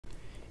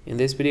In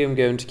this video, I'm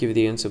going to give you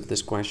the answer of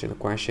this question. The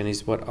question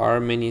is, what are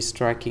many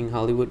striking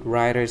Hollywood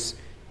writers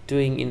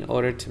doing in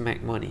order to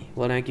make money?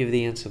 Well, I give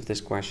the answer of this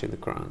question.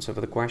 The answer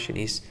for the question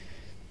is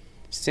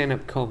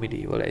stand-up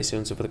comedy. Well, that is the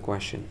answer for the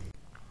question.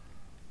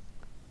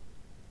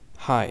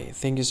 Hi,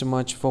 thank you so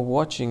much for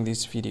watching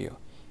this video.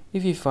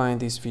 If you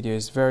find this video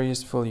is very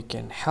useful, you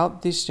can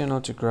help this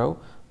channel to grow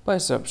by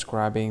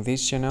subscribing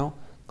this channel.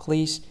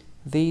 Click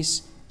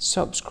this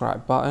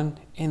subscribe button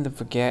and don't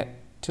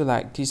forget to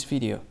like this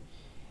video.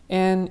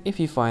 And if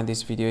you find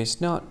this video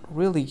is not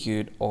really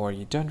good, or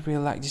you don't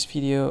really like this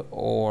video,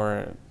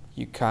 or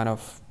you kind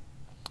of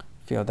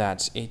feel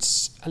that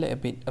it's a little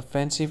bit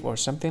offensive or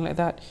something like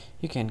that,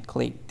 you can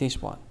click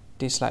this one,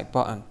 dislike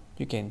button.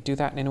 You can do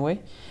that anyway.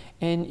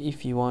 And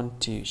if you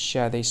want to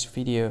share this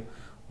video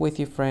with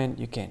your friend,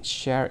 you can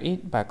share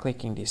it by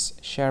clicking this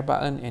share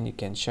button, and you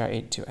can share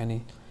it to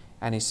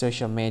any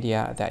social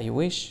media that you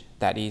wish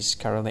that is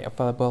currently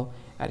available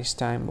at this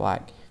time,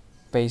 like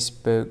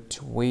Facebook,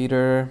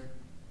 Twitter,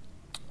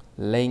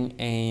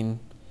 LinkedIn,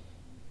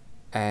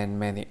 and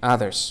many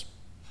others,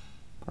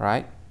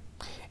 right?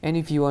 And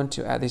if you want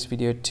to add this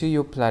video to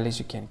your playlist,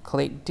 you can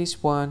click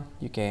this one.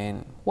 You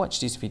can watch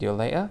this video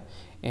later,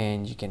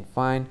 and you can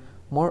find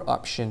more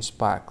options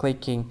by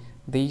clicking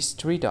these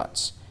three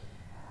dots.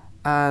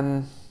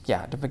 And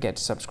yeah, don't forget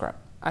to subscribe.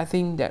 I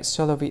think that's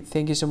all of it.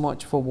 Thank you so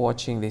much for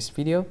watching this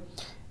video,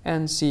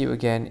 and see you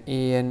again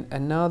in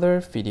another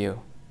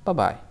video. Bye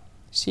bye.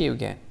 See you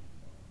again.